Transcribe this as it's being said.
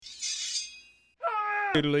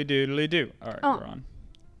Doodly doodly do. All right, we're on.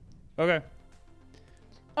 Okay.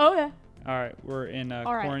 Okay. All right, we're in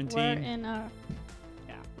All right, quarantine. we're in yeah,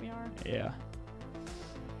 we are. Yeah.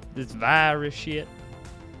 This virus shit.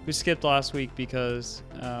 We skipped last week because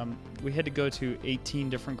we had to go to 18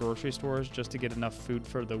 different grocery stores just to get enough food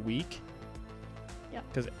for the week. Yep.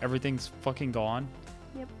 Because everything's fucking gone.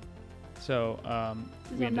 Yep. So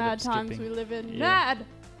we ended mad up skipping. times we live in. Yeah. Mad.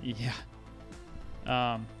 Yeah.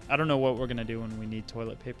 I don't know what we're gonna do when we need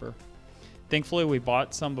toilet paper. Thankfully, we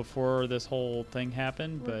bought some before this whole thing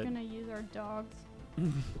happened. We're but gonna use our dogs.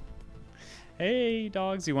 Hey,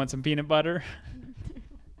 dogs! You want some peanut butter?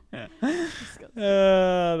 Disgusting.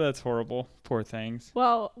 That's horrible. Poor things.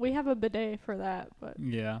 Well, we have a bidet for that, but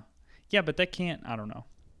Yeah. Yeah, but that can't. I don't know.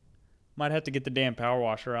 Might have to get the damn power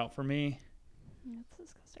washer out for me.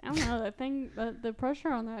 it's disgusting. I don't know, that thing. The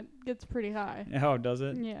pressure on that gets pretty high. Oh, does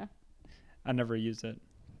it? Yeah. I never use it.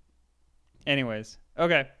 Anyways,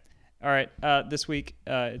 okay. All right. This week,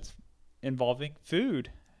 it's involving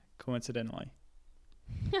food, coincidentally,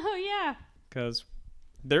 Oh yeah. because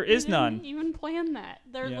there is none. Didn't even plan that.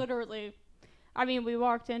 They're Yeah. literally. I mean, we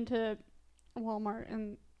walked into Walmart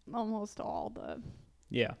and almost all the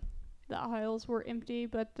aisles were empty,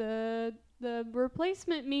 but the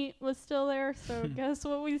replacement meat was still there. So guess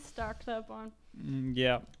what we stocked up on?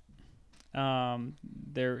 Yeah.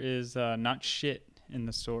 There is not shit in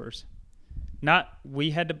the stores.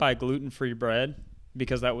 We had to buy gluten-free bread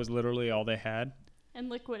because that was literally all they had. And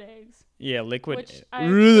liquid eggs. Yeah, liquid. Which I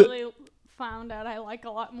actually found out I like a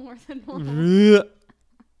lot more than normal.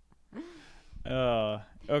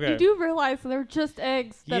 Okay. You do realize they're just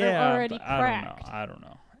eggs that are already cracked. I don't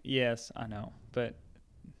know. Yes, I know. But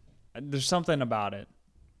there's something about it.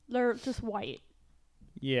 They're just white.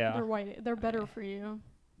 Yeah. They're white. They're better for you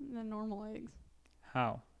than normal eggs.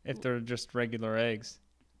 How? If they're just regular eggs.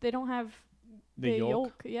 They don't have The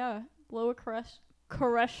yolk? Yeah. Lower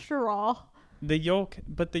cholesterol. The yolk,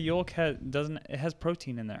 but the yolk has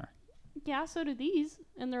protein in there. Yeah, so do these.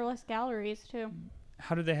 And they're less calories, too.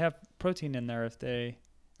 How do they have protein in there if they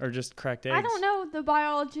are just cracked eggs? I don't know the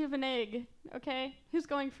biology of an egg, okay? Who's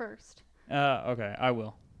going first? Okay, I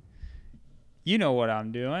will. You know what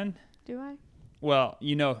I'm doing. Do I? Well,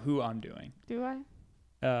 you know who I'm doing. Do I?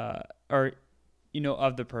 Or you know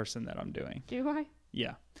of the person that I'm doing. Do I?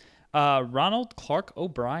 Yeah. Ronald Clark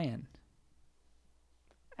O'Brien.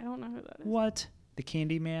 I don't know who that is. What? The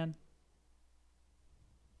Candyman?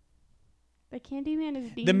 The Candyman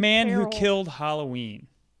is Dean The man Carroll. who killed Halloween.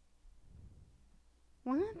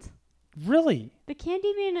 What? Really? The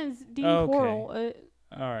Candyman is Dean Okay. Carroll.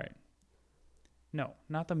 All right. No,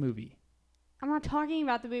 not the movie. I'm not talking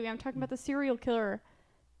about the movie. I'm talking about the serial killer,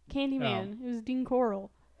 Candyman. It was Dean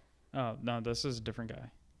Coral. Oh, no, this is a different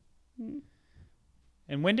guy. Hmm.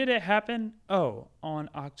 And when did it happen? Oh, on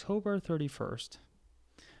October 31st,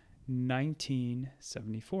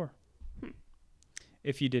 1974.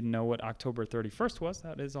 If you didn't know what October 31st was,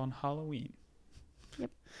 that is on Halloween. Yep.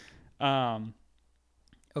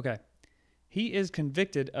 Okay. He is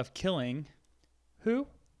convicted of killing who?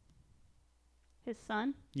 His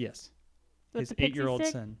son? Yes. With His the pixie 8-year-old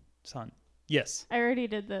stick? son. Yes. I already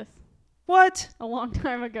did this What? a long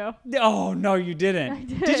time ago. Oh, no, you didn't. I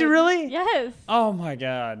did. Did you really? Yes. Oh, my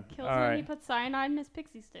God. Killed All him. right. He put cyanide in his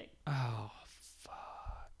pixie stick. Oh,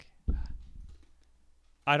 fuck.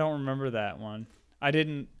 I don't remember that one. I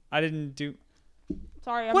didn't do.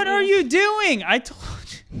 Sorry. What are you doing? I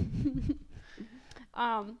told you.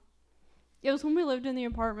 It was when we lived in the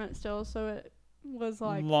apartment still, so it was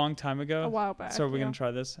like Long time ago. a while back. So are we yeah. going to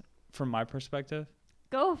try this from my perspective?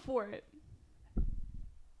 Go for it.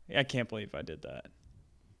 I can't believe I did that.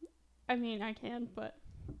 I mean, I can, but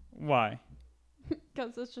Why?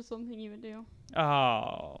 because it's just something you would do.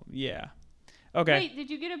 Oh, yeah. Okay. Wait, did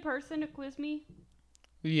you get a person to quiz me?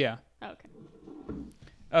 Yeah. Okay.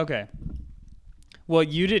 Okay. Well,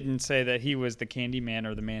 you didn't say that he was the Candyman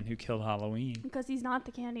or the man who killed Halloween. Because he's not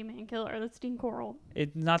the Candyman killer. That's Dean Coral.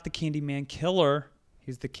 It's not the Candyman killer.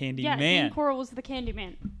 He's the Candyman. Yeah, Dean Coral was the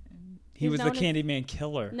Candyman. He was the Candyman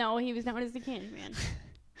killer. No, he was known as the Candyman.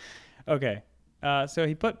 Okay. So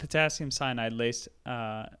he put potassium cyanide laced,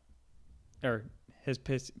 or his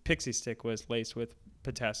pixie stick was laced with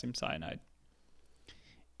potassium cyanide.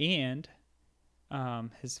 And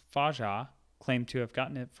his Faja claimed to have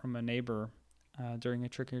gotten it from a neighbor during a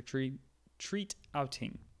trick-or-treat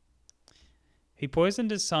outing. He poisoned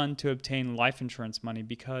his son to obtain life insurance money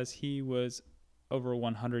because he was over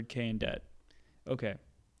 $100K in debt. Okay.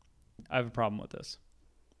 I have a problem with this.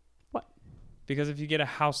 What? Because if you get a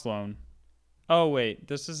house loan... Oh, wait.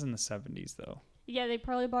 This is in the 70s, though. Yeah, they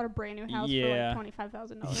probably bought a brand new house for like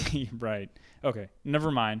 $25,000. Right. Okay.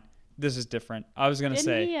 Never mind. This is different. I was going to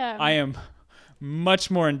say, he, I am much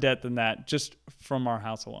more in debt than that just from our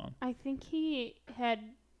house alone. I think he had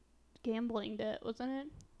gambling debt, wasn't it?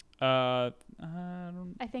 I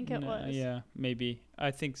think it was. Yeah, maybe.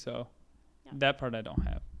 I think so. Yeah. That part I don't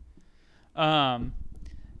have.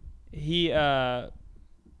 He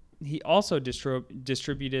also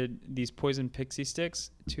distributed these poison pixie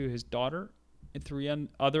sticks to his daughter and three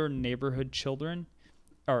other neighborhood children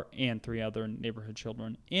in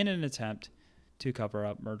an attempt to cover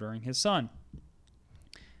up murdering his son.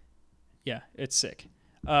 Yeah, it's sick.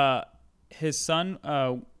 His son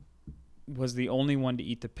was the only one to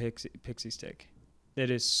eat the pixie stick. That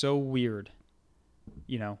is so weird,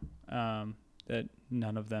 that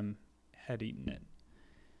none of them had eaten it.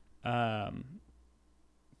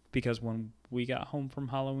 Because when we got home from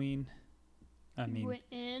Halloween,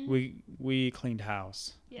 we cleaned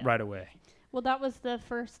house right away. Well, that was the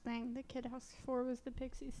first thing the kid asked for was the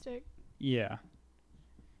pixie stick. Yeah.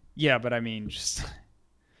 Yeah, but I mean, just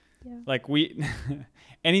like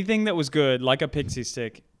anything that was good, like a pixie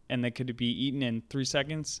stick, and that could be eaten in 3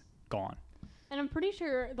 seconds, gone. And I'm pretty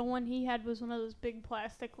sure the one he had was one of those big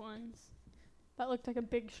plastic ones that looked like a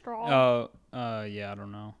big straw. Oh, yeah, I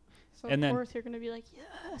don't know. So of course you're gonna be like,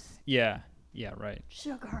 yes. Yeah, right.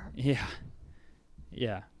 Sugar.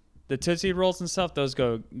 Yeah. The Tootsie Rolls and stuff, those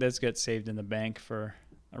get saved in the bank for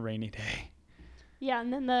a rainy day. Yeah,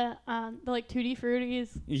 and then the like Tutti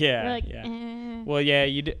Fruities. Yeah, like, yeah. Eh. Well, yeah,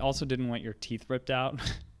 you also didn't want your teeth ripped out.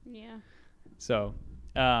 Yeah. So,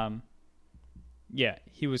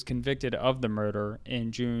 he was convicted of the murder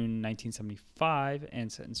in June 1975 and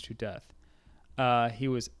sentenced to death. He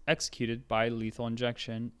was executed by lethal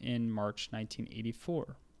injection in March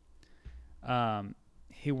 1984.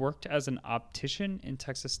 He worked as an optician in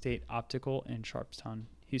Texas State Optical in Sharpstown,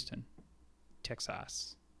 Houston,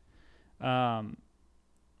 Texas.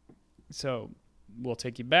 So we'll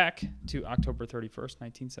take you back to October 31st,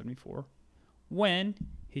 1974, when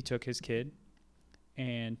he took his kid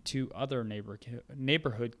and two other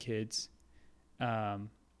neighborhood kids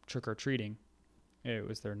trick-or-treating. It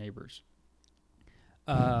was their neighbors.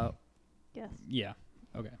 Yes. Yeah.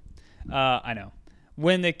 Okay. I know.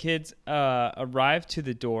 When the kids arrived to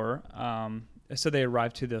the door, so they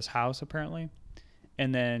arrived to this house apparently,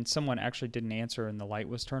 and then someone actually didn't answer and the light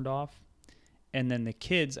was turned off. And then the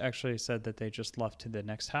kids actually said that they just left to the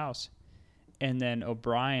next house. And then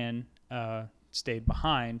O'Brien stayed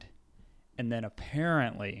behind. And then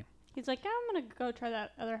apparently... He's like, I'm going to go try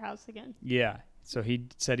that other house again. Yeah. So he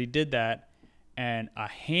said he did that. And a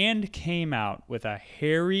hand came out with a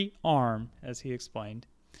hairy arm, as he explained,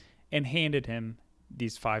 and handed him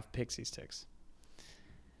these 5 pixie sticks.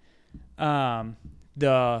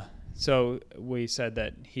 So we said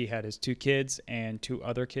that he had his 2 kids and 2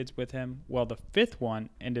 other kids with him. Well, the 5th one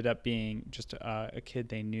ended up being just a kid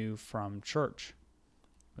they knew from church.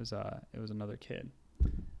 It was another kid.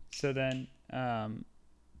 So then,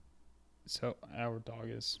 so our dog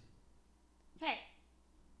is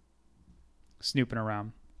snooping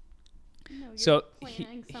around. No, so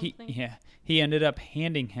he ended up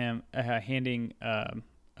handing a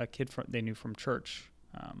kid they knew from church.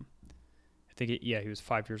 I think he was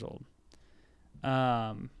 5 years old.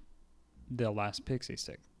 The last pixie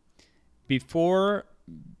stick. Before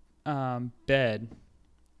bed,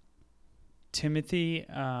 Timothy,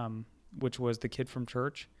 which was the kid from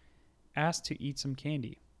church, asked to eat some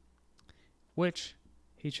candy, which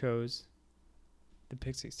he chose the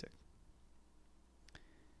pixie stick.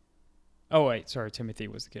 Oh wait, sorry, Timothy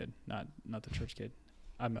was the kid, not the church kid.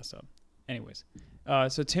 I messed up. Anyways,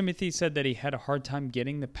 so Timothy said that he had a hard time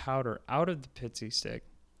getting the powder out of the pixie stick,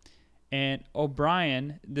 and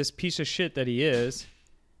O'Brien, this piece of shit that he is,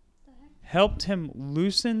 helped him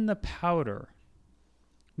loosen the powder,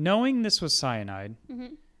 knowing this was cyanide,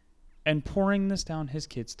 and pouring this down his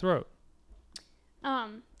kid's throat.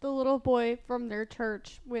 The little boy from their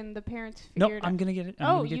church, when the parents figured... No, I'm going to get it.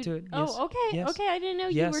 I'm going to get to it. Yes. Oh, okay. Yes. Okay, I didn't know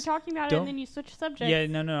you were talking about it and then you switched subjects. Yeah,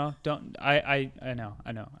 no. Don't. I know.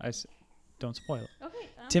 Don't spoil it. Okay.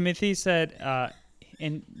 Timothy said,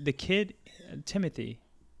 and the kid, Timothy,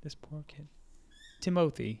 this poor kid,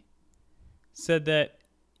 Timothy, said that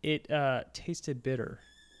it tasted bitter.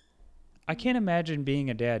 I can't imagine being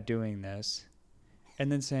a dad doing this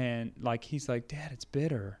and then saying, like, he's like, Dad, it's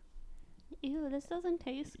bitter. Ew, this doesn't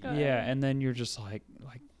taste good. Yeah, and then you're just like,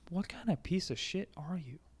 what kind of piece of shit are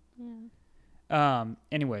you? Yeah.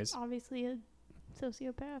 Anyways. Obviously a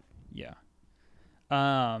sociopath. Yeah.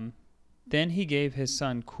 Then he gave his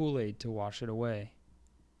son Kool-Aid to wash it away.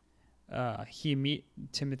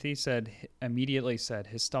 Timothy immediately said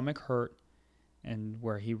his stomach hurt, and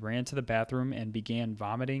where he ran to the bathroom and began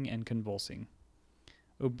vomiting and convulsing.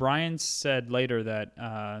 O'Brien said later that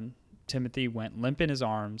Timothy went limp in his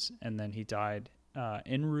arms, and then he died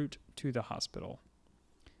en route to the hospital.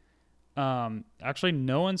 Actually,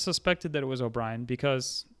 no one suspected that it was O'Brien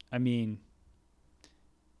because, I mean,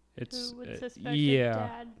 it's who would suspect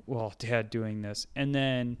Dad? Well, Dad doing this, and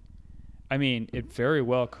then, I mean, it very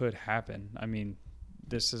well could happen. I mean,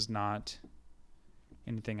 this is not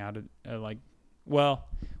anything out of well,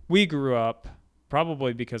 we grew up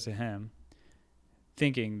probably because of him,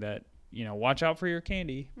 thinking that watch out for your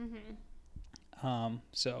candy. Mm-hmm.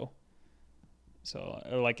 So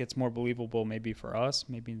it's more believable maybe for us,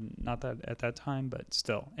 maybe not that at that time, but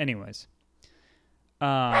still. Anyways,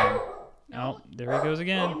 oh, there he goes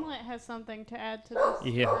again. Hamlet has something to add to this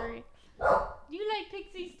story. You like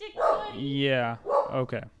PixyStix, buddy? Yeah.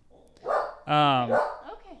 Okay. Okay.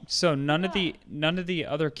 So none of the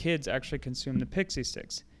other kids actually consumed the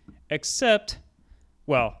PixyStix, except,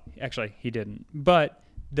 well, actually he didn't, but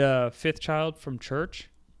the fifth child from church.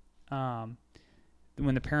 When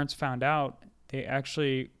the parents found out, they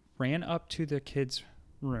actually ran up to the kid's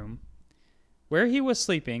room where he was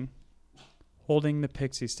sleeping, holding the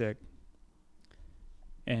PixyStix.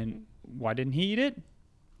 And why didn't he eat it?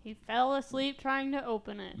 He fell asleep trying to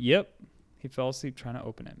open it. Yep. He fell asleep trying to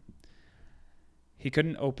open it. He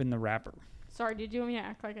couldn't open the wrapper. Sorry, did you want me to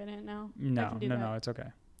act like I didn't know? No, it's okay.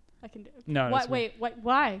 I can do it. No, wait,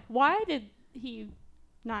 why? Why did he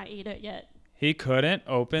not eat it yet? He couldn't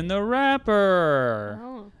open the wrapper.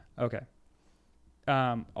 Oh. Okay.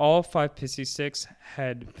 All 5 PixyStix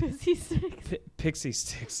had... PixyStix?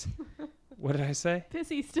 PixyStix. What did I say?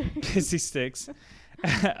 PixyStix. PixyStix.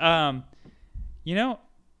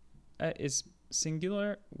 Is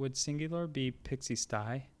singular... Would singular be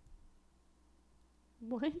PixySty?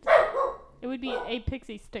 What? It would be a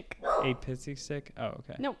PixyStick. A PixyStick? Oh,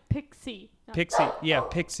 okay. No, Pixie. Pixie. Yeah,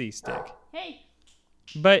 PixyStick. Hey.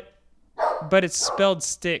 But it's spelled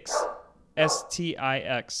sticks.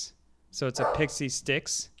 STIX. So it's a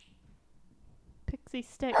PixyStix.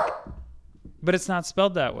 PixyStick. But it's not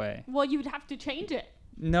spelled that way. Well, you would have to change it.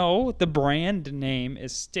 No, the brand name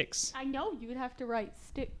is Stix. I know, you would have to write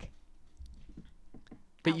stick.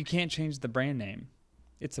 But you can't change the brand name.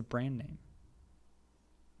 It's a brand name.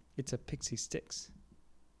 It's a PixyStix.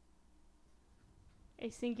 A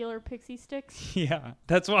singular PixyStix? Yeah,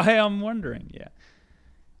 that's why I'm wondering. Yeah.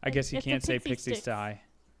 I guess you can't say PixySty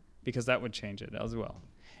because that would change it as well.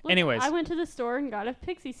 Look, Anyways. I went to the store and got a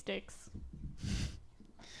PixyStix.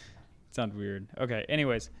 Sounds weird. Okay.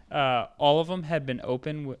 Anyways, all of them had been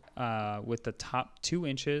open with the top 2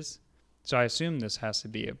 inches. So I assume this has to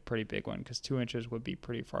be a pretty big one because 2 inches would be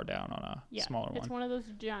pretty far down on a smaller one. It's one of those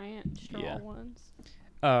giant straw ones.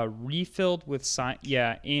 Refilled with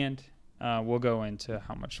and we'll go into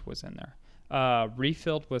how much was in there.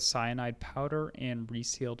 Refilled with cyanide powder and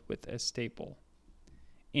resealed with a staple.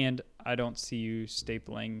 And I don't see you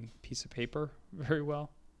stapling piece of paper very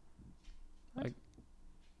well. What?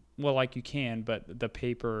 Like you can, but the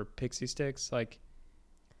paper PixyStix,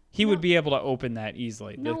 he would be able to open that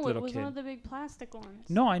easily. No, the little it was kid. one of the big plastic ones.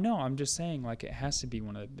 No, I know. I'm just saying, it has to be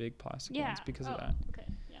one of the big plastic ones because of that. Okay.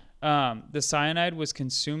 Yeah. The cyanide was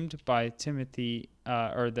consumed by Timothy,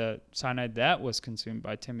 or the cyanide that was consumed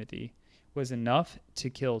by Timothy was enough to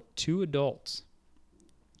kill 2 adults.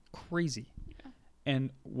 Crazy. Yeah.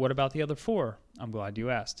 And what about the other 4? I'm glad you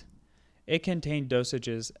asked. It contained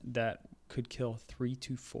dosages that could kill 3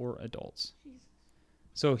 to 4 adults. Jesus.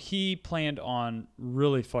 So he planned on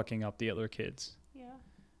really fucking up the other kids.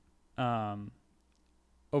 Yeah.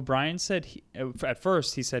 O'Brien said at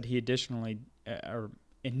first he said he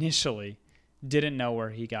initially didn't know where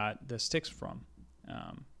he got the sticks from,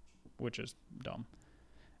 which is dumb.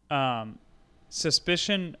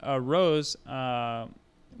 Suspicion arose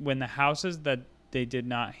when the houses that they did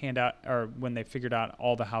not hand out, or when they figured out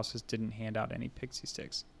all the houses didn't hand out any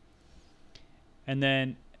PixyStix. And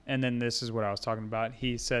then this is what I was talking about.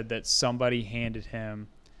 He said that somebody handed him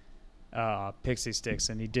PixyStix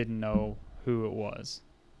and he didn't know who it was.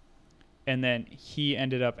 And then he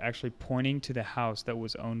ended up actually pointing to the house that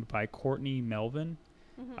was owned by Courtney Melvin.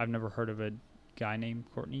 Mm-hmm. I've never heard of a guy named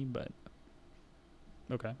Courtney, but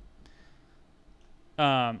okay.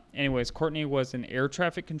 Anyways, Courtney was an air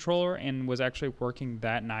traffic controller and was actually working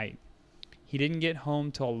that night. He didn't get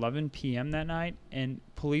home till 11 p.m. that night, and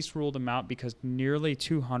police ruled him out because nearly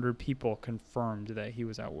 200 people confirmed that he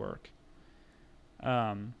was at work.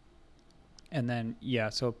 And then,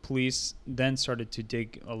 so police then started to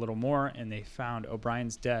dig a little more, and they found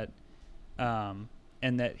O'Brien's debt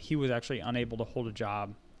and that he was actually unable to hold a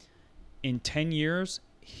job. In 10 years,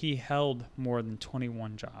 he held more than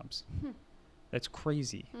 21 jobs. That's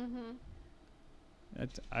crazy.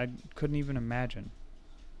 I couldn't even imagine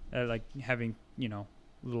like having, a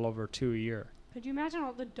little over 2 a year. Could you imagine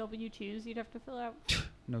all the W-2s you'd have to fill out?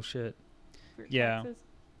 No shit. For Yeah. taxes?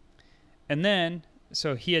 And then,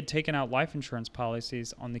 so he had taken out life insurance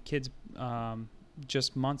policies on the kids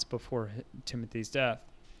just months before Timothy's death.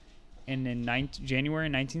 And in January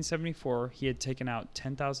 1974, he had taken out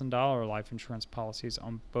 $10,000 life insurance policies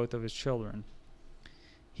on both of his children.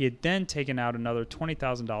 He had then taken out another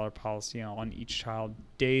 $20,000 policy on each child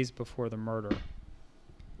days before the murder.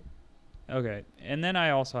 Okay, and then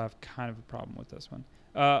I also have kind of a problem with this one.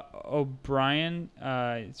 O'Brien,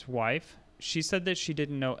 his wife, she said that she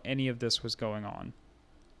didn't know any of this was going on.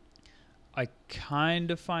 I kind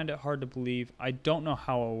of find it hard to believe. I don't know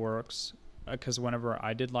how it works, because whenever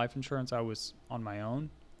I did life insurance, I was on my own.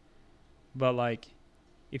 But, like,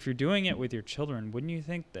 if you're doing it with your children, wouldn't you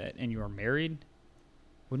think that, and you are married,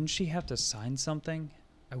 wouldn't she have to sign something?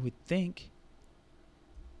 I would think.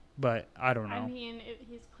 But I don't know. I mean,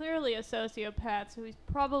 he's clearly a sociopath, so he's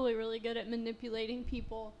probably really good at manipulating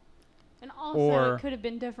people. And also, it could have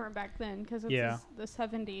been different back then, because it's the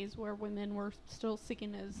 70s, where women were still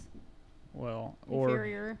seen as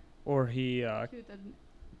inferior. Or he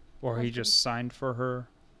just signed for her,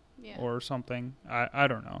 or something. I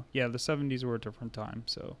don't know. Yeah, the 70s were a different time,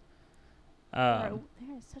 so. They're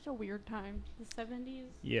such a weird time. The 70s.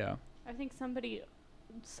 Yeah. I think somebody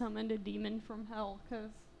summoned a demon from hell,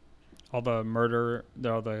 because. All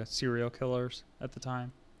the serial killers at the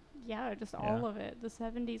time. Yeah, just all of it. The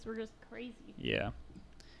 70s were just crazy. Yeah.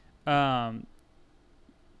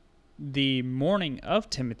 The morning of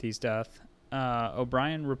Timothy's death,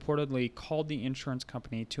 O'Brien reportedly called the insurance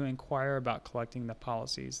company to inquire about collecting the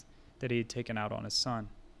policies that he had taken out on his son.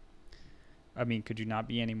 I mean, could you not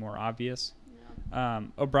be any more obvious? Yeah.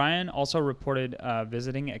 O'Brien also reported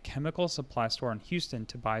visiting a chemical supply store in Houston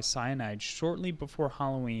to buy cyanide shortly before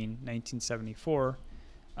Halloween 1974,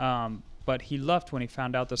 but he left when he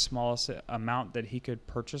found out the smallest amount that he could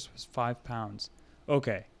purchase was 5 pounds.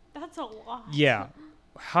 Okay. That's a lot. Yeah.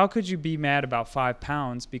 How could you be mad about 5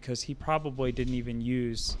 pounds? Because he probably didn't even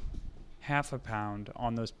use half a pound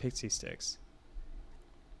on those PixyStix.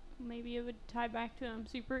 Maybe it would tie back to him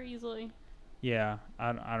super easily. Yeah,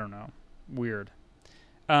 I don't know. Weird.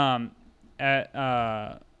 At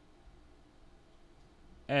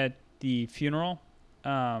the funeral,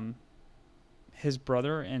 his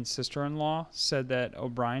brother and sister-in-law said that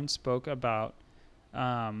O'Brien spoke about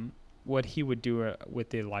what he would do with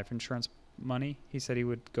the life insurance money. He said he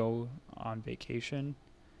would go on vacation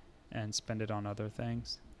and spend it on other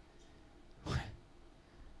things.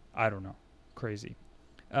 I don't know. Crazy.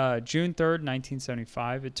 June 3rd,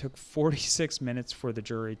 1975, it took 46 minutes for the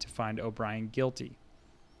jury to find O'Brien guilty.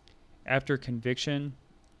 After conviction,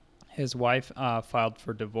 his wife filed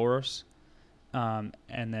for divorce, and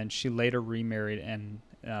then she later remarried, and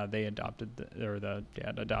the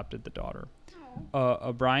dad adopted the daughter.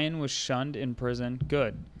 O'Brien was shunned in prison,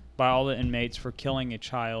 by all the inmates for killing a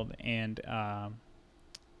child, and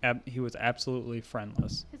he was absolutely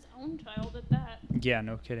friendless. His own child at that. Yeah,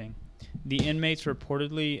 no kidding. The inmates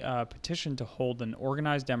reportedly petitioned to hold an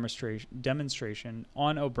organized demonstration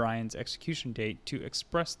on O'Brien's execution date to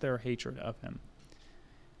express their hatred of him.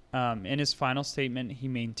 In his final statement, he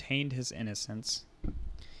maintained his innocence,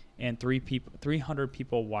 and 300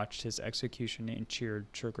 people watched his execution and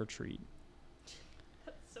cheered "Trick or Treat."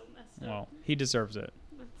 That's so messed up. Well, he deserves it.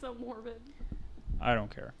 That's so morbid. I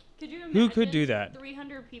don't care. Could you imagine who could do that?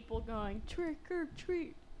 300 people going "Trick or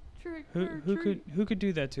Treat." Who could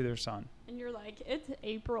do that to their son? And you're like, it's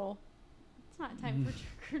April. It's not time for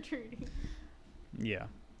trick or treating. Yeah.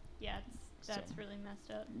 Yeah, that's really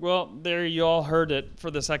messed up. Well, there you all heard it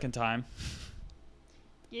for the second time.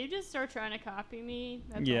 You just start trying to copy me.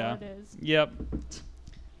 That's all it is. Yep.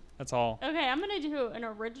 That's all. Okay, I'm gonna do an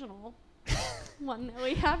original one that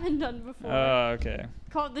we haven't done before. Okay.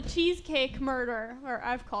 Called the Cheesecake Murder, or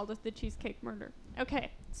I've called it the Cheesecake Murder.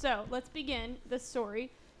 Okay, so let's begin the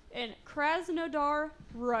story. In Krasnodar,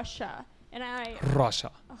 Russia.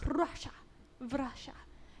 Russia.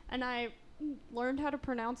 And I learned how to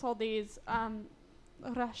pronounce all these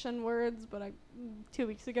Russian words, but 2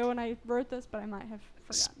 weeks ago when I wrote this, but I might have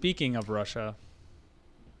forgotten. Speaking of Russia,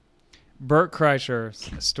 Bert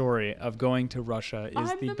Kreischer's story of going to Russia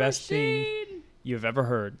is the best thing you've ever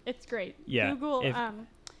heard. It's great. Yeah. Google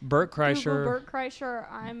Bert Kreischer,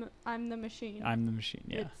 I'm the machine. I'm the machine,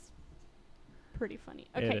 yeah. It's pretty funny.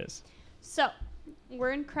 Okay. It is. So,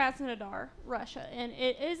 we're in Krasnodar, Russia, and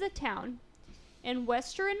it is a town. in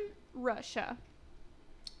western Russia,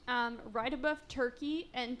 right above Turkey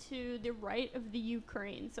and to the right of the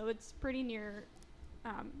Ukraine. So it's pretty near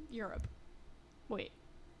Europe. Wait.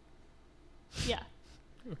 Yeah.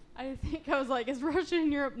 I think I was like, is Russia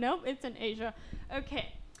in Europe? Nope, it's in Asia.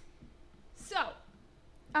 Okay. So,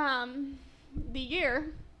 the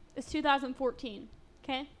year is 2014.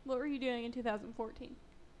 Okay? What were you doing in 2014?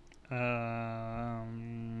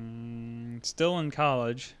 Still in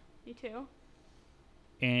college. You too?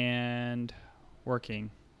 And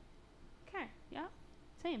working. Okay, yeah.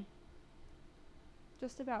 Same.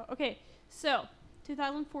 Just about. Okay, so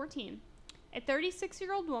 2014. A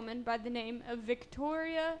 36-year-old woman by the name of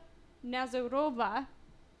Victoria Nazarova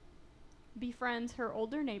befriends her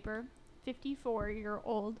older neighbor,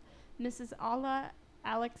 54-year-old Mrs. Alla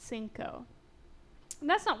Alexenko. And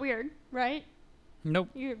that's not weird, right? Nope.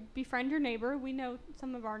 You befriend your neighbor. We know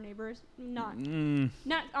some of our neighbors, not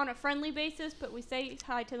on a friendly basis, but we say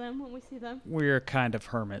hi to them when we see them. We're kind of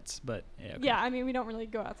hermits, but yeah. Okay. Yeah, I mean, we don't really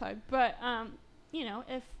go outside, but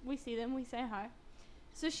if we see them, we say hi.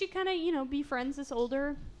 So she kind of, befriends this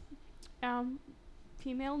older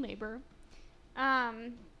female neighbor.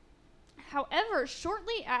 However,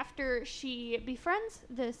 shortly after she befriends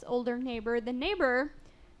this older neighbor, the neighbor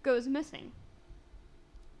goes missing.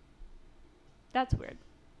 That's weird.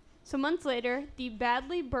 So months later, the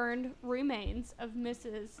badly burned remains of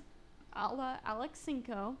Mrs. Alla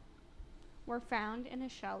Alexenko were found in a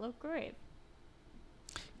shallow grave.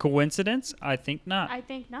 Coincidence? I think not. I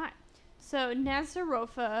think not. So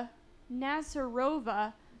Nazarova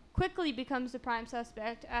quickly becomes the prime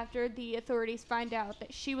suspect after the authorities find out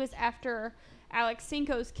that she was after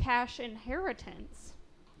Alexenko's cash inheritance.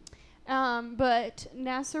 But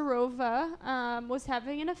Nazarova was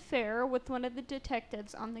having an affair with one of the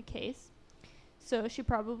detectives on the case. So she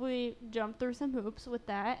probably jumped through some hoops with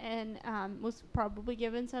that and was probably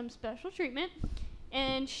given some special treatment.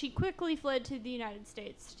 And she quickly fled to the United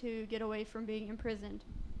States to get away from being imprisoned.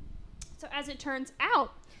 So as it turns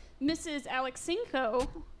out, Mrs. Alexenko,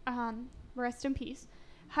 rest in peace,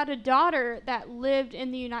 had a daughter that lived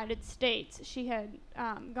in the United States. She had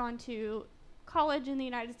gone to college in the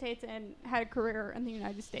United States and had a career in the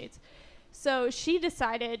United States. So she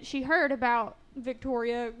heard about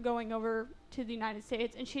Victoria going over to the United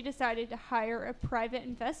States, and she decided to hire a private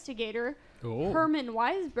investigator, Herman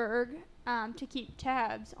Weisberg, to keep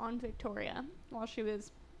tabs on Victoria while she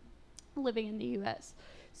was living in the U.S.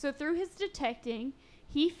 So through his detecting,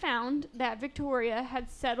 he found that Victoria had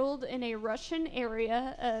settled in a Russian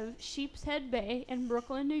area of Sheepshead Bay in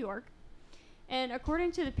Brooklyn, New York. And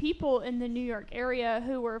according to the people in the New York area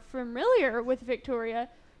who were familiar with Victoria,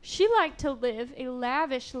 she liked to live a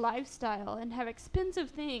lavish lifestyle and have expensive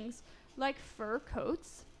things like fur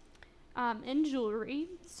coats and jewelry.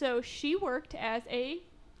 So she worked as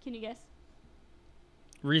can you guess?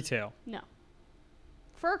 Retail. No.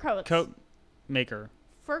 Fur coats. Coat maker.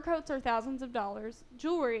 Fur coats are thousands of dollars.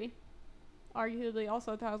 Jewelry, arguably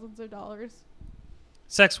also thousands of dollars.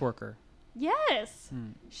 Sex worker. Yes.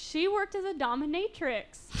 She worked as a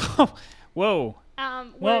dominatrix. Whoa.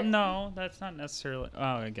 Well, no, that's not necessarily. Oh,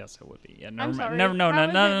 I guess it would be. Yeah, never mind. No.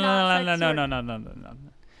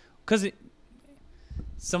 Because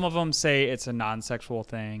some of them say it's a non-sexual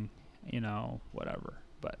thing, whatever.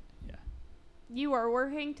 But yeah. You are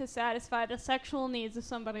working to satisfy the sexual needs of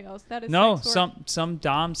somebody else. That is no. Some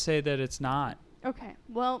doms say that it's not. Okay.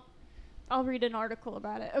 Well, I'll read an article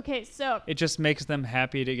about it. Okay, so it just makes them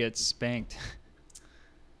happy to get spanked.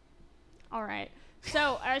 All right.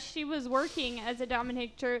 So as she was working as a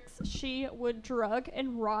dominatrix, she would drug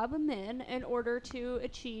and rob men in order to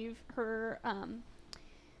achieve her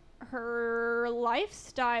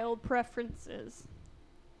lifestyle preferences.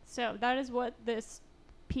 So that is what this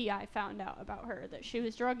PI found out about her, that she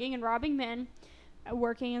was drugging and robbing men,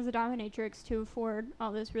 working as a dominatrix to afford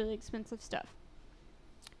all this really expensive stuff.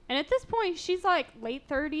 And at this point, she's like late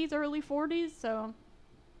 30s, early 40s, so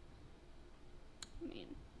I mean,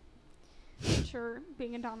 I'm sure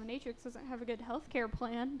being a dominatrix doesn't have a good healthcare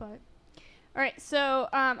plan, but all right. So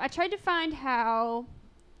I tried to find how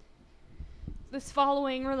this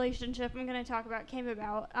following relationship I'm going to talk about came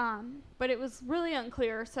about, but it was really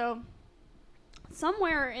unclear. So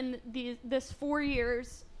somewhere in this 4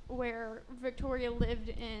 years where Victoria lived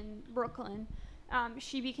in Brooklyn,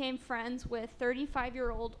 she became friends with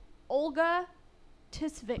 35-year-old Olga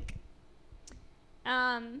Tisvik.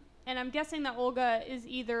 And I'm guessing that Olga is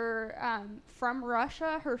either from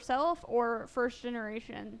Russia herself or first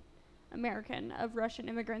generation American of Russian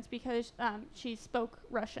immigrants, because she spoke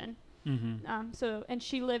Russian. Mm-hmm. And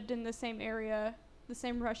she lived in the same area, the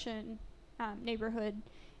same Russian neighborhood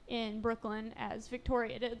in Brooklyn as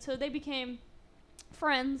Victoria did. So they became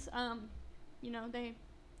friends. They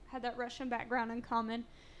had that Russian background in common.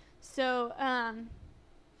 So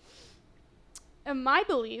my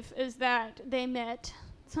belief is that they met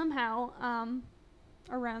somehow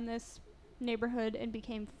around this neighborhood and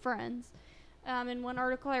became friends. In one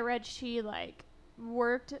article I read, she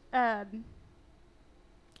worked.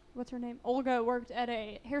 What's her name? Olga worked at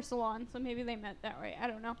a hair salon, so maybe they met that way. I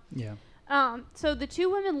don't know. Yeah. So the two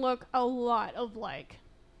women look a lot alike.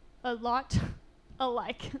 I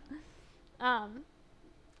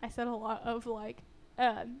said a lot of like.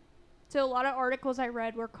 So a lot of articles I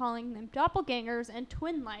read were calling them doppelgangers and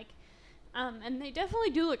twin-like. And they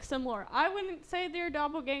definitely do look similar. I wouldn't say they're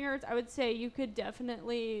doppelgangers. I would say you could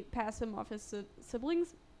definitely pass them off as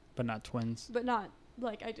siblings. But not twins. But not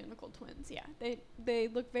like identical twins. Yeah, they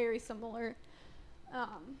look very similar.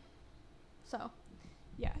 So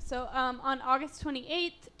on August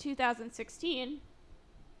 28th, 2016,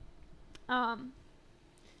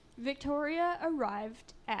 Victoria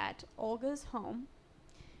arrived at Olga's home.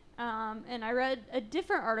 And I read a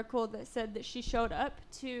different article that said that she showed up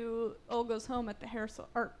to Olga's home at the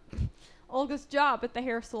Olga's job at the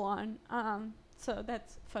hair salon. So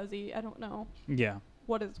that's fuzzy. I don't know. Yeah.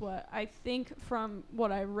 What is what? I think from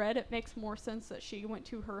what I read, it makes more sense that she went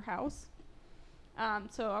to her house.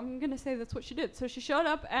 So I'm going to say that's what she did. So she showed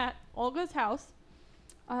up at Olga's house,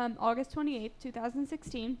 August 28th,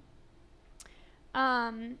 2016.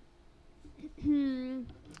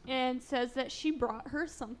 And says that she brought her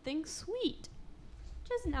something sweet.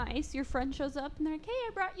 Which is nice. Your friend shows up and they're like, hey, I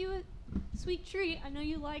brought you a sweet treat. I know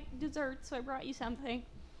you like dessert, so I brought you something.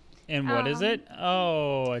 And what is it?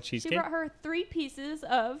 Oh, a cheesecake? She brought her 3 pieces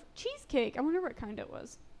of cheesecake. I wonder what kind it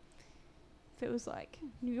was. If it was like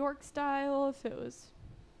New York style, if it was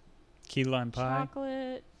key lime pie,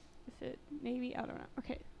 chocolate, if it maybe, I don't know.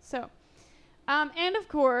 Okay, so, and of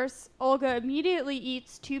course, Olga immediately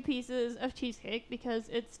eats 2 pieces of cheesecake because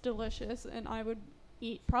it's delicious, and I would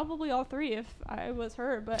eat probably all 3 if I was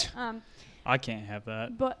her, but I can't have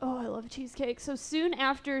that. But I love cheesecake. So soon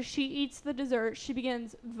after she eats the dessert, she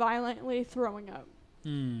begins violently throwing up,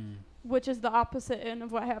 which is the opposite end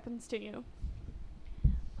of what happens to you.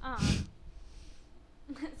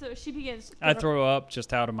 So she begins. I throw up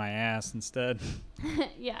just out of my ass instead.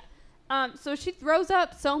 Yeah. So she throws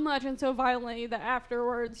up so much and so violently that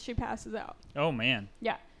afterwards she passes out. Oh, man.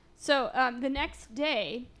 Yeah. So the next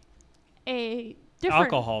day, a different...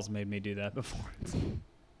 Alcohol's made me do that before.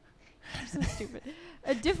 You're so stupid.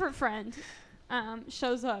 A different friend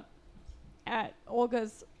shows up at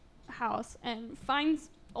Olga's house and finds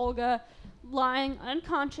Olga lying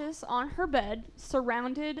unconscious on her bed,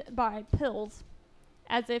 surrounded by pills,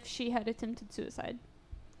 as if she had attempted suicide.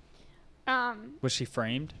 Was she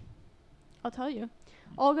framed? I'll tell you.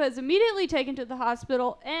 Olga is immediately taken to the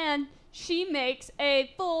hospital, and she makes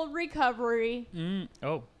a full recovery.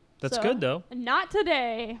 Oh, that's good, though. Not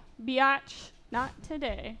today, biatch. Not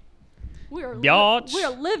today. We're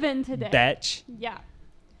living today. Bitch. Yeah.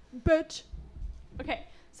 Bitch. Okay.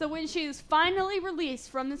 So when she's finally released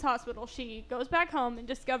from this hospital, she goes back home and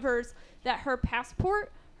discovers that her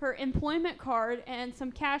passport, her employment card, and some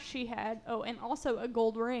cash she had, and also a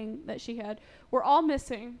gold ring that she had, were all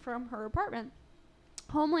missing from her apartment.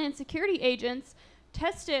 Homeland Security agents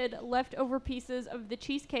tested leftover pieces of the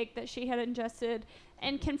cheesecake that she had ingested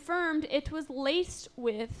and confirmed it was laced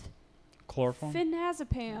with chloroform?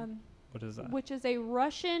 Phenazepam. What is that? Which is a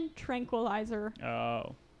Russian tranquilizer.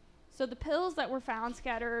 Oh. So the pills that were found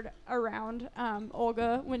scattered around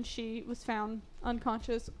Olga when she was found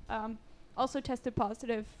unconscious also tested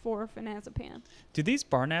positive for phenazepam. Do these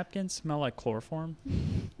bar napkins smell like chloroform?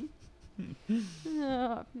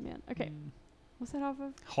 Oh, man. Okay. What's that off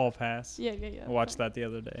of? Hall Pass. Yeah. I watched that the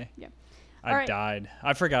other day. Yeah. I died.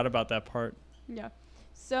 I forgot about that part. Yeah.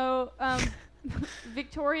 So,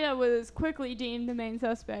 Victoria was quickly deemed the main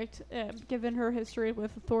suspect, given her history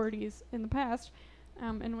with authorities in the past,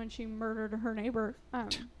 and when she murdered her neighbor.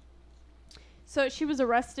 So she was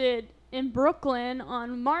arrested in Brooklyn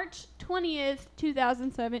on March 20th,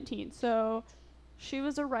 2017. So she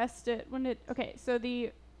was arrested so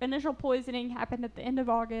the initial poisoning happened at the end of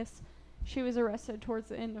August. She was arrested towards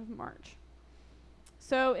the end of March.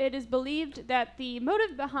 So it is believed that the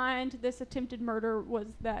motive behind this attempted murder was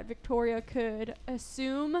that Victoria could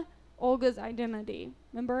assume Olga's identity.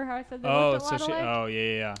 Remember how I said they looked a lot alike?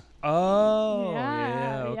 Yeah. Oh,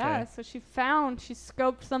 yeah. Okay. Yeah. So she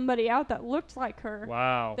scoped somebody out that looked like her.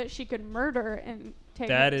 Wow. That she could murder and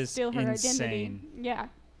steal her insane. identity. Yeah.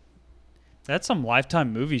 That's some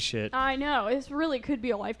Lifetime movie shit. I know. It really could be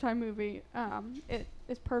a Lifetime movie.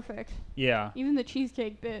 is perfect. Yeah. Even the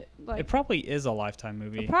cheesecake bit, like it probably is a Lifetime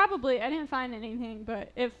movie. Probably. I didn't find anything,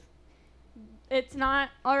 but if it's not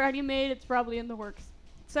already made, it's probably in the works.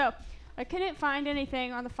 So, I couldn't find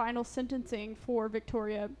anything on the final sentencing for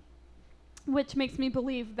Victoria, which makes me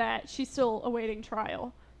believe that she's still awaiting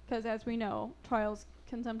trial, because as we know, trials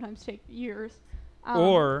can sometimes take years.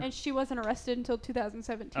 And she wasn't arrested until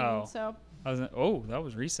 2017. So that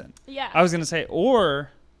was recent. Yeah. I was gonna say,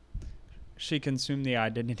 or she consumed the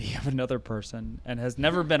identity of another person and has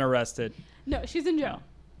never been arrested. No, she's in jail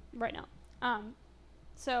right now.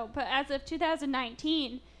 But as of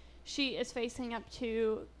 2019, she is facing up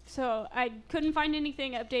to. So I couldn't find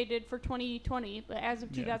anything updated for 2020, but as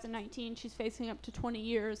of 2019, she's facing up to 20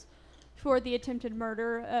 years for the attempted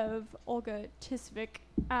murder of Olga Tisvik.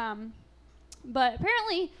 But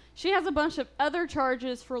apparently, she has a bunch of other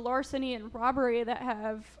charges for larceny and robbery that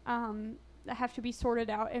have to be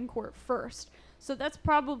sorted out in court first. So that's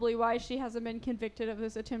probably why she hasn't been convicted of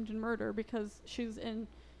this attempted murder, because she's in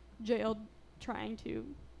jail trying to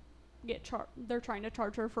get they're trying to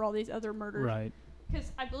charge her for all these other murders. Right.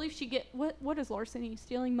 Because I believe she what is larceny?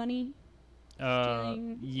 Stealing money?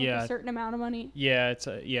 Stealing a certain amount of money? Yeah,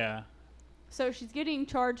 So she's getting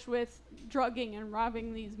charged with drugging and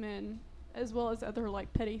robbing these men, as well as other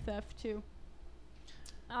like petty theft too.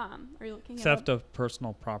 Are you looking at theft of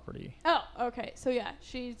personal property? Oh, okay. So yeah,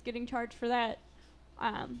 she's getting charged for that.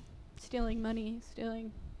 Stealing money,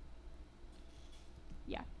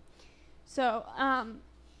 Yeah. So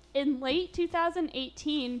in late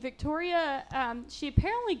 2018, Victoria, she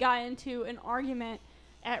apparently got into an argument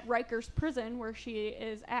at Rikers prison, where she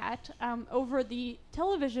is at, over the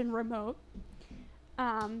television remote.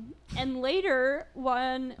 And later,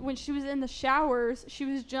 when she was in the showers, she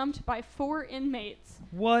was jumped by 4 inmates.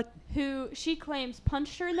 What? Who she claims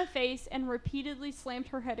punched her in the face and repeatedly slammed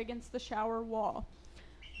her head against the shower wall.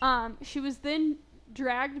 She was then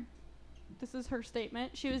dragged, this is her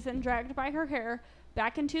statement, she was then dragged by her hair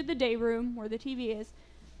back into the day room where the TV is,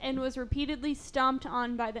 and was repeatedly stomped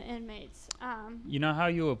on by the inmates. You know how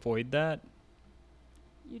you avoid that?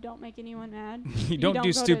 You don't make anyone mad. you don't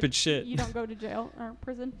do stupid shit. You don't go to jail or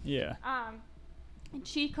prison. Yeah. And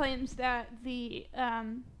she claims that the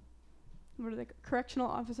correctional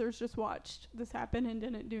officers just watched this happen and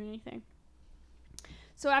didn't do anything.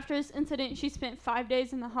 So after this incident, she spent 5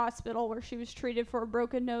 days in the hospital, where she was treated for a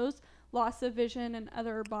broken nose, loss of vision, and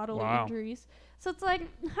other bodily injuries. So it's like,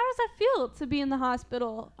 how does that feel to be in the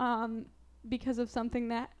hospital because of something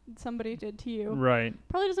that somebody did to you? Right.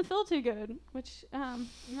 Probably doesn't feel too good, which you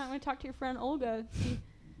might want to talk to your friend Olga,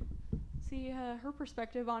 see her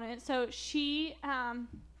perspective on it. So she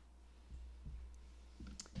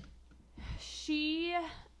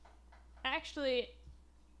actually,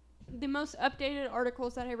 the most updated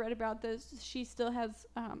articles that I read about this, she still has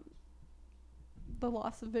the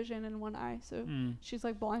loss of vision in one eye. So she's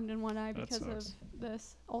like blind in one eye because of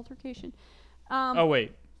this altercation. Oh,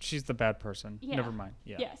 wait. She's the bad person. Yeah. Never mind.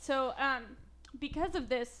 Yeah. Yeah. So because of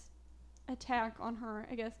this attack on her,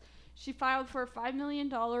 I guess, she filed for a $5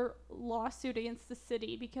 million lawsuit against the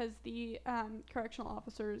city because the correctional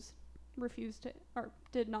officers refused to, or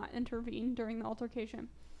did not intervene during the altercation.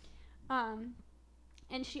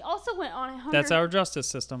 And she also went on a hunger... That's our justice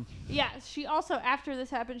system. Yeah. She also, after this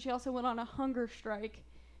happened, she also went on a hunger strike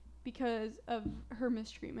because of her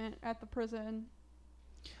mistreatment at the prison.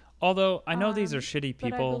 Although, I know these are shitty people.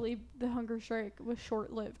 But I believe the hunger strike was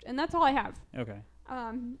short-lived. And that's all I have. Okay.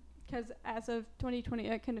 Because as of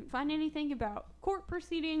 2020, I couldn't find anything about court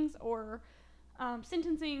proceedings or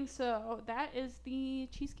sentencing. So that is the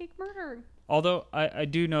Cheesecake murder. Although, I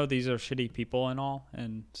do know these are shitty people and all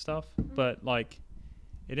and stuff. Mm-hmm. But, like,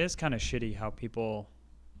 it is kind of shitty how people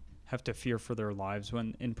have to fear for their lives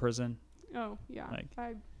when in prison. Oh, yeah. Like,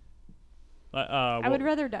 I would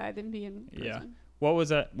rather die than be in prison. Yeah. What was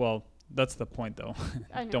that? Well, that's the point, though.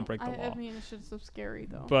 I know. Don't break the law. I mean, it's just so scary,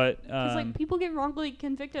 though. But because like people get wrongly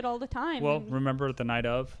convicted all the time. Well, remember the night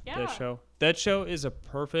of that show? That show is a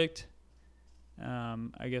perfect.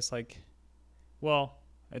 I guess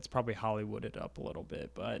it's probably Hollywooded up a little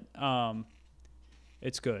bit, but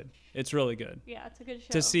it's good. It's really good. Yeah, it's a good show.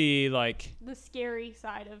 To see like the scary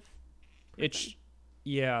side of. It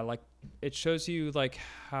shows you like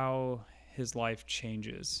how his life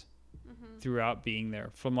changes. Throughout being there,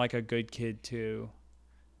 from like a good kid to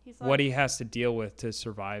what he has to deal with to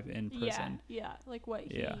survive in prison. Yeah, like what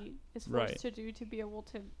he is forced to do to be able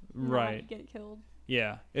to not get killed.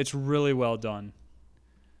 Yeah, it's really well done.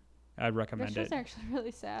 I'd recommend it. It's actually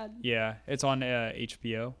really sad. Yeah, it's on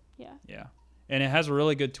HBO. Yeah. Yeah, and it has a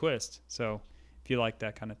really good twist. So if you like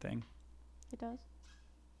that kind of thing, it does.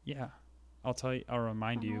 Yeah. I'll tell you. I'll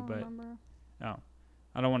remind you, but remember. I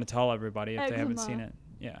don't want to tell everybody if they haven't seen it.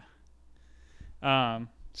 Yeah.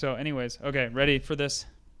 So, anyways, okay, ready for this?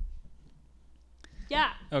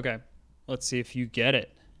 Yeah. Okay. Let's see if you get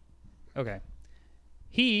it. Okay.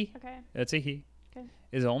 He. Okay. That's a he. Okay.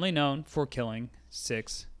 Is only known for killing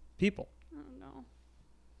 6 people. Oh no.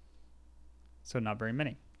 So not very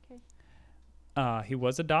many. Okay. He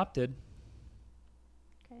was adopted.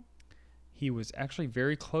 Okay. He was actually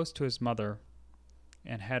very close to his mother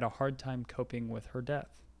and had a hard time coping with her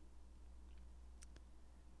death.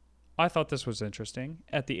 I thought this was interesting.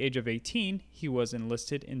 At the age of 18, he was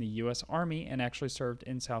enlisted in the U.S. Army and actually served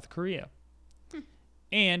in South Korea.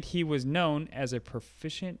 And he was known as a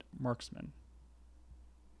proficient marksman.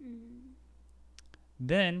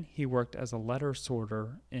 Then he worked as a letter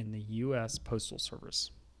sorter in the U.S. Postal Service.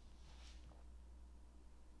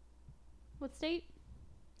 What state?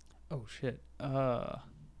 Oh, shit. I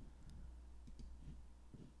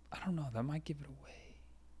don't know. That might give it away.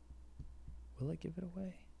 Will it give it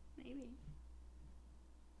away? Maybe.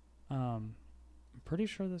 I'm pretty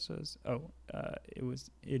sure this was... it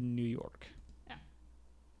was in New York. Yeah.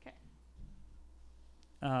 Okay.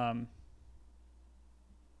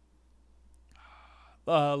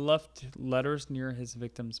 Left letters near his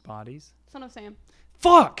victims' bodies. Son of Sam.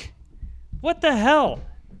 Fuck! What the hell?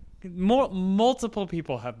 Multiple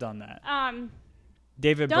people have done that.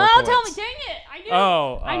 David Berkowitz. Don't tell me, dang it! I knew.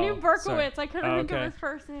 I knew Berkowitz. Sorry. I couldn't think of his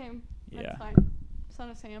first name. Yeah. That's fine. Son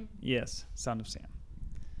of Sam. Yes, Son of Sam.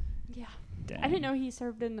 Yeah. Dang. I didn't know he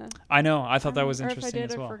served in the... I know. I thought that was interesting if I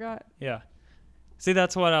did, as well. I forgot. Yeah. See,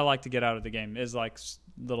 that's what I like to get out of the game is like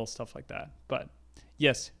little stuff like that. But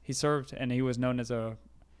yes, he served and he was known as a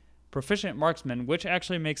proficient marksman, which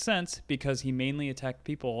actually makes sense because he mainly attacked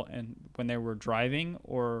people and when they were driving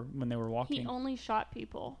or when they were walking. He only shot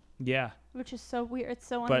people. Yeah. Which is so weird. It's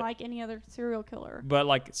so unlike any other serial killer. But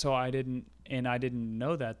like, so I didn't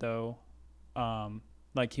know that though.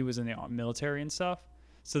 Like he was in the military and stuff.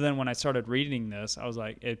 So then when I started reading this, I was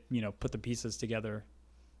like, it, put the pieces together.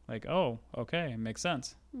 Like, oh, okay, it makes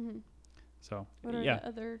sense. Mm-hmm. So, what are the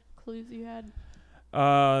other clues you had?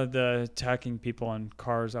 The attacking people in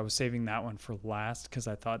cars. I was saving that one for last because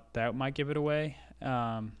I thought that might give it away.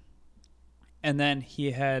 And then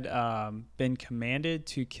he had been commanded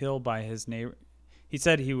to kill by his neighbor. He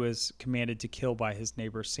said he was commanded to kill by his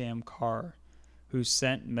neighbor Sam Carr, who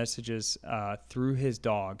sent messages through his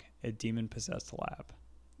dog, a demon-possessed lab.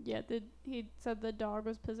 Yeah, he said the dog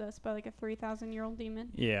was possessed by like a 3,000-year-old demon.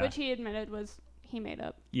 Yeah. Which he admitted was he made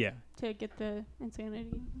up. Yeah. To get the insanity.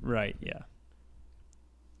 Right, yeah.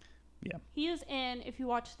 Yeah. He is in, if you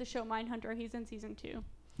watch the show Mindhunter, he's in season 2.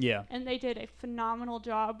 Yeah. And they did a phenomenal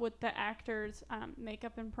job with the actors'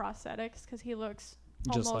 makeup and prosthetics because he looks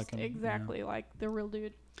just almost like him, exactly like the real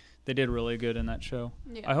dude. They did really good in that show.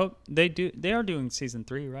 Yeah. I hope they do. They are doing season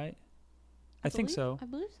 3, right? I think so. I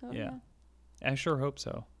believe so. Yeah. I sure hope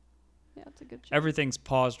so. Yeah, it's a good show. Everything's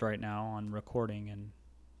paused right now on recording and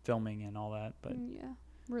filming and all that, but yeah,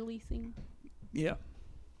 releasing. Yeah.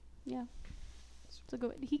 Yeah. So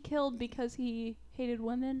go. He killed because he hated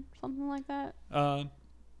women, something like that.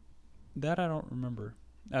 That I don't remember.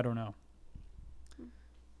 I don't know.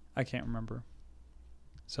 I can't remember.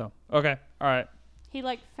 So okay, all right. He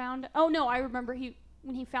found. Oh no, I remember.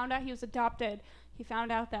 When he found out he was adopted, he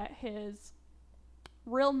found out that his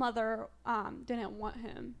real mother didn't want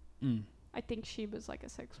him. I think she was like a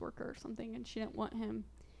sex worker or something, and she didn't want him.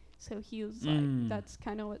 So he was like, that's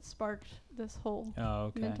kind of what sparked this whole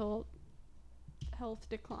mental health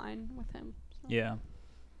decline with him. So. Yeah.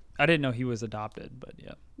 I didn't know he was adopted, but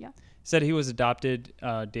yeah. Yeah. He said he was adopted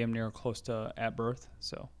damn near close to at birth,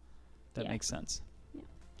 so that makes sense. Yeah.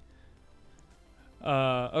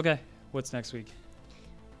 Okay. What's next week?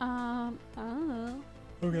 I don't know.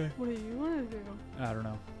 Okay. What do you want to do? I don't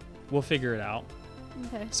know. We'll figure it out.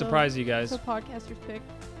 Okay. Surprise you guys. So podcaster's pick.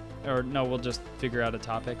 Or no, we'll just figure out a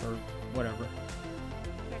topic or whatever.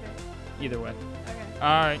 Okay. Either way. Okay.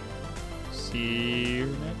 All right. See you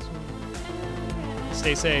next week.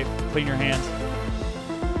 Stay safe. Clean your hands.